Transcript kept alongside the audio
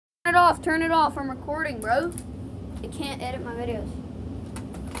Turn it off. I'm recording, bro. I can't edit my videos.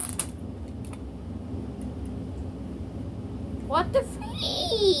 What the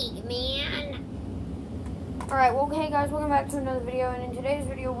freak, man? Alright, well, hey guys, welcome back to another video. And in today's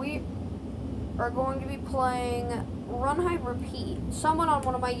video, we are going to be playing Run, Hide, Repeat. Someone on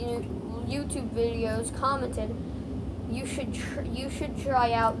one of my YouTube videos commented, you should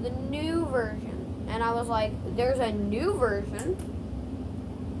try out the new version. And I was like, there's a new version?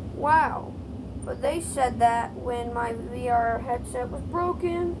 Wow. But they said that when my VR headset was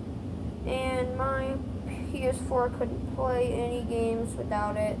broken and my PS4 couldn't play any games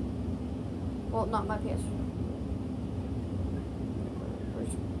without it. Well, not my PS4.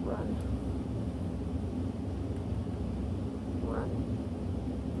 Where's Run?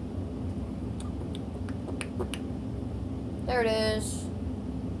 There it is.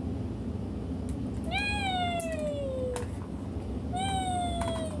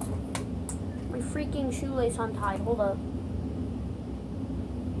 My freaking shoelace untied. Hold up.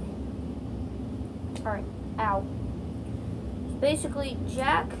 Alright. Ow. So basically,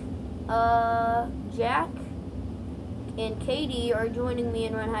 Jack and Katie are joining me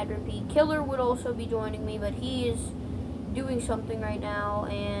in Run, Hide, Repeat. Killer would also be joining me, but he is doing something right now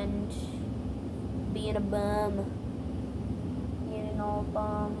and being a bum. Being an old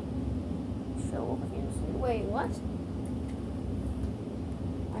bum. So, wait, what?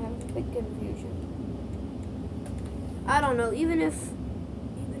 I have a big confusion. I don't know, even if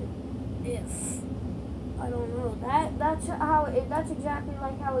I don't know. That's exactly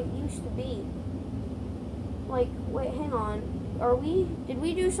like how it used to be. Like, wait, hang on. Did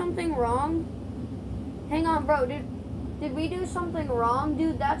we do something wrong? Hang on, bro, did we do something wrong?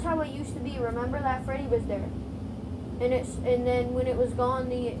 Dude, that's how it used to be. Remember that Freddy was there? And then when it was gone,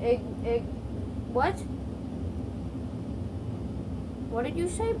 what? What did you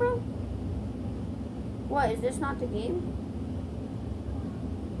say, bro? What, is this not the game?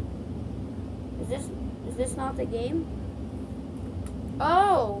 Is this not the game?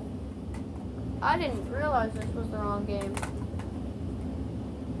 Oh! I didn't realize this was the wrong game.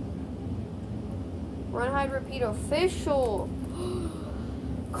 Run, Hide, Repeat official.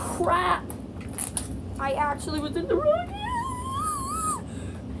 Crap! I actually was in the wrong game.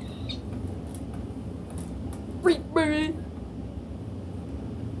 Freak me.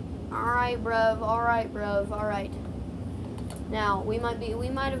 Alright, bruv. Alright. Now, we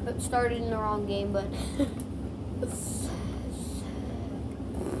might have started in the wrong game, but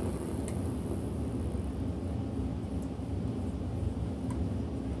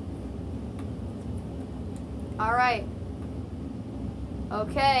alright.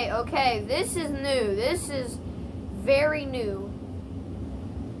 Okay, this is new. This is very new.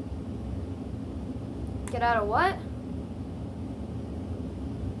 Get out of what?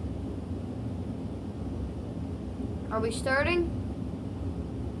 Are we starting?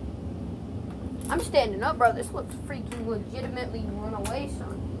 I'm standing up, bro. This looks freaking legitimately run away,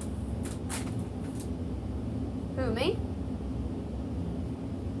 son. Who, me?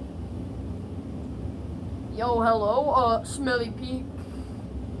 Yo, hello, Smelly Pete.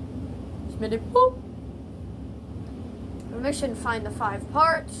 Smelly Poop. Mission, find the 5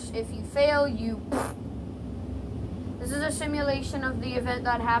 parts. If you fail, you... This is a simulation of the event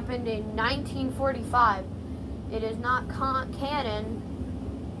that happened in 1945. It is not canon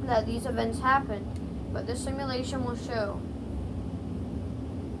that these events happened, but this simulation will show.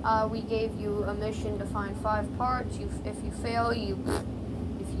 We gave you a mission to find 5 parts. If you fail, you...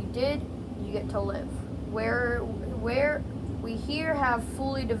 If you did, you get to live. Where we here have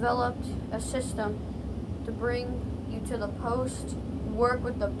fully developed a system to bring you to the post, work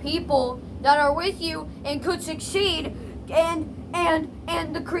with the people that are with you and could succeed, and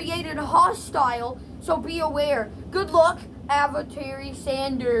the created hostile, so be aware. Good luck, Avatary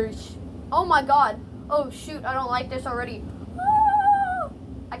Sanders. Oh my god. Oh shoot, I don't like this already. Ah!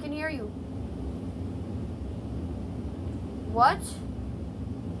 I can hear you. What?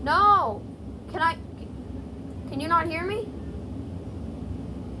 No. Can you not hear me?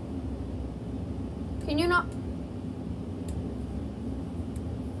 Can you not?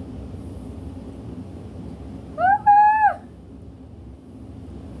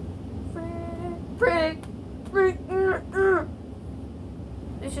 Frick.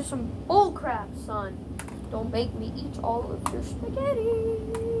 This is some bull crap, son. Don't make me eat all of your spaghetti.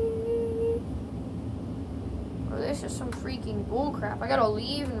 Or this is some freaking bull crap. I gotta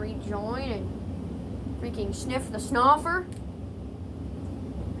leave and rejoin and freaking sniff the snuffer.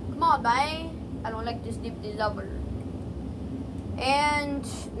 Come on, babe. I don't like to sniff this over. And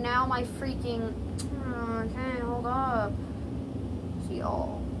now my freaking... Okay, hold up. See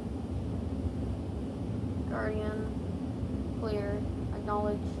y'all. Guardian. Clear.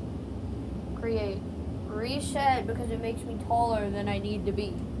 Acknowledge. Create. Reset because it makes me taller than I need to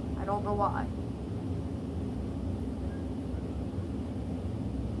be. I don't know why.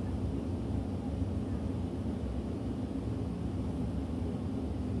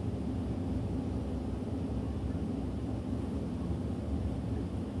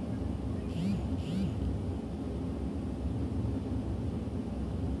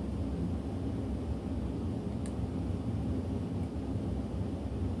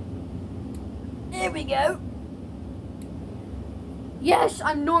 There we go. Yes,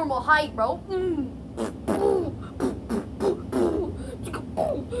 I'm normal height, bro.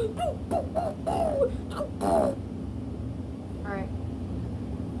 Alright.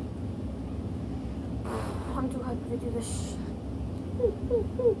 I'm too hyped to do this.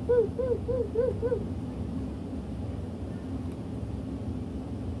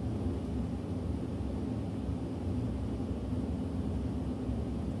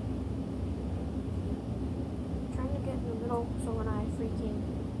 So when I freaking...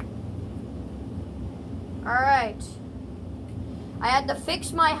 Alright. I had to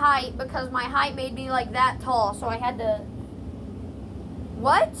fix my height because my height made me like that tall. So I had to...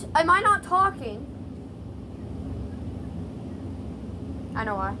 What? Am I not talking? I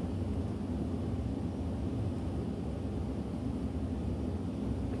know why.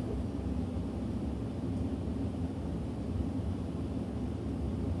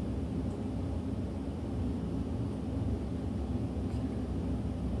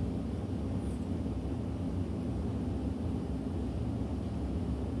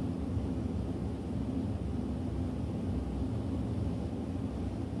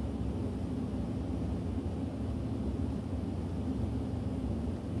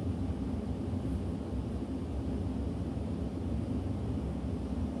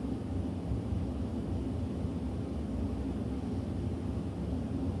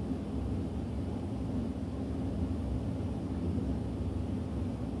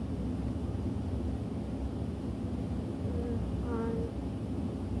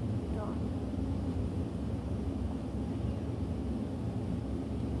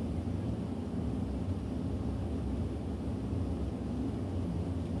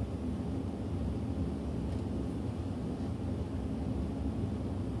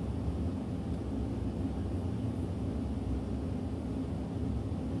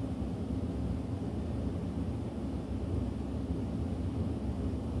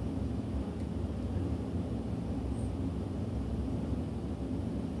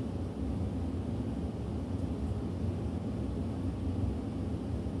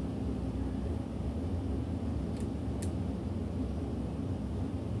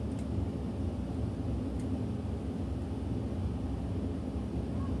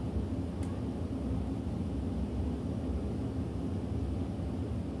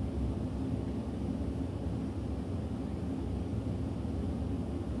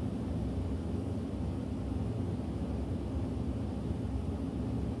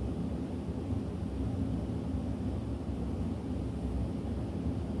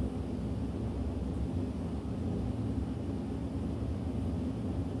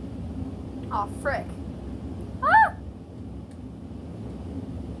 Oh, frick. Ah!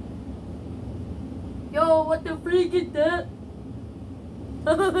 Yo, what the freak is that?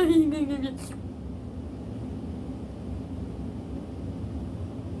 I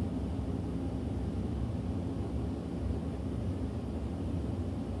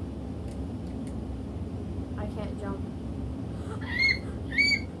can't jump.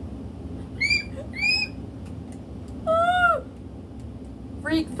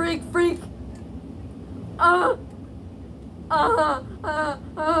 Freak, freak, freak.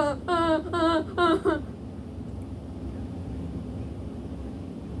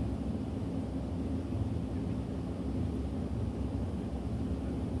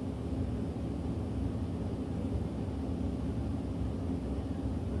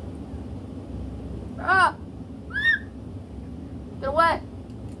 Get away.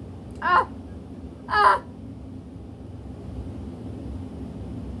 I'm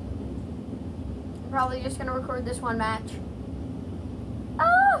probably just gonna record this one match.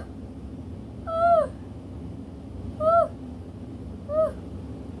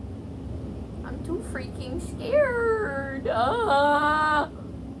 I'm too freaking scared. I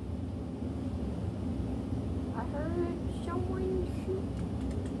heard someone shoot.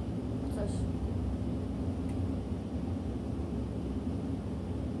 What's this?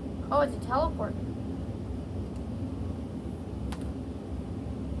 Oh, it's a teleport.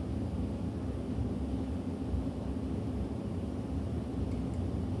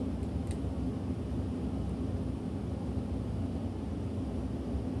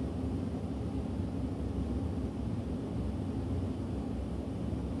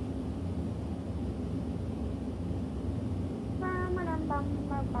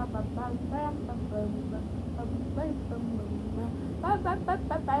 I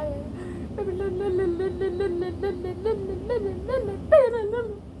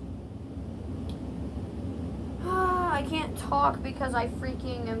can't talk because I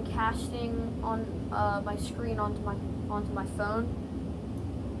freaking am casting on my screen onto my phone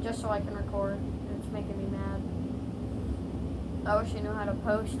just so I can record. It's making me mad. I wish I knew how to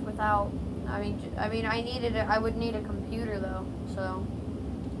post without. I mean, I would need a computer though. So.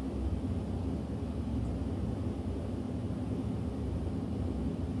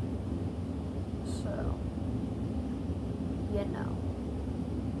 You know.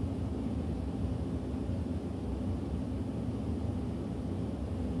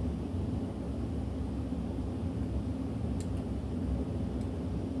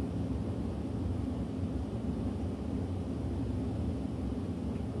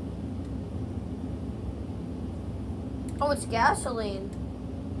 Oh, it's gasoline.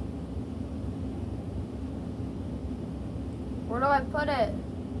 Where do I put it?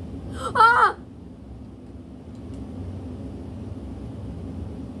 Ah!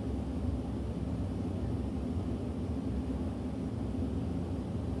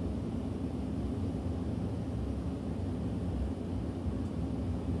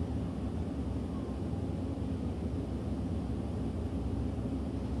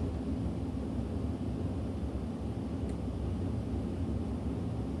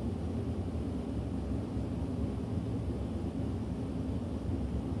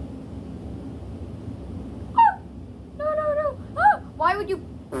 Why would you?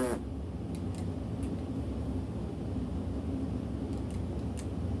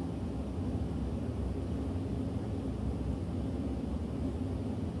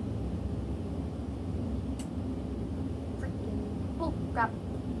 Freaking bull crap.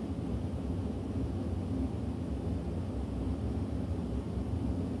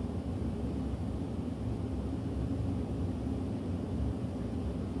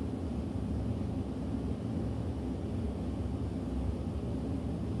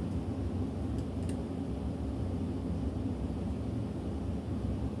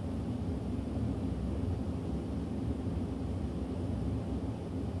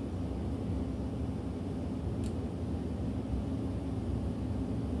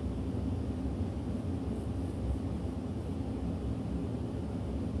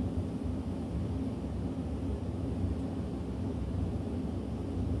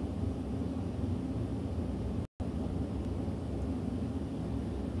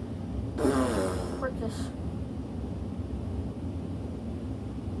 Frick this.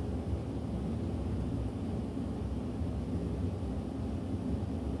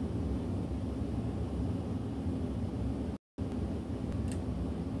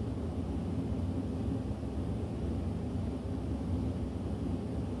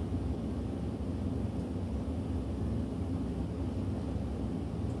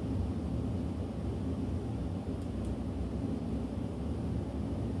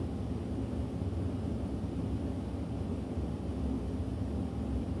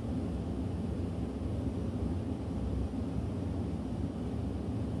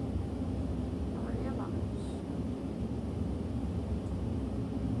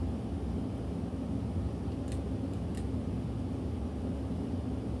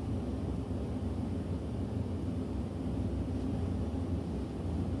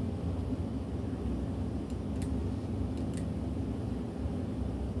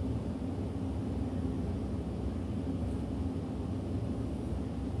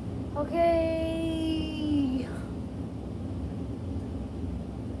 Okay.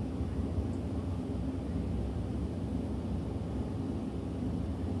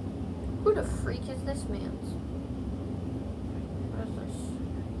 Who the freak is this man's? What is this?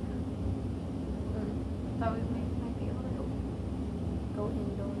 Thought we might be able to go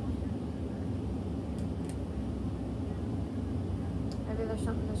indoors. Maybe there's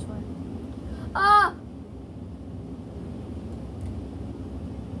something this way. Ah!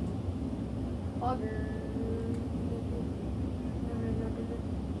 Bugger.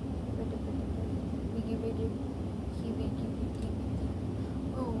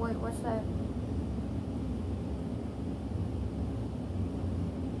 Oh, wait, what's that?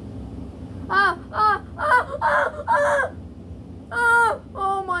 Ah! Ah! Ah! Ah! Ah! Ah!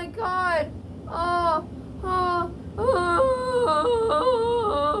 Oh my God! Oh! Oh!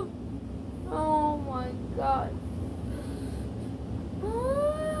 Oh! Oh my God!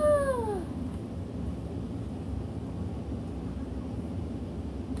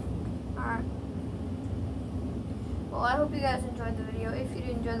 Alright. Well, I hope you guys enjoyed the video. If you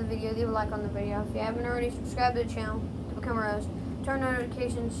did enjoy the video, leave a like on the video. If you haven't already, subscribe to the channel to become a roast. turn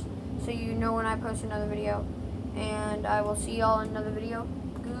notifications so you know when I post another video. And I will see y'all in another video.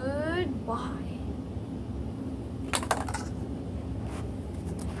 Goodbye.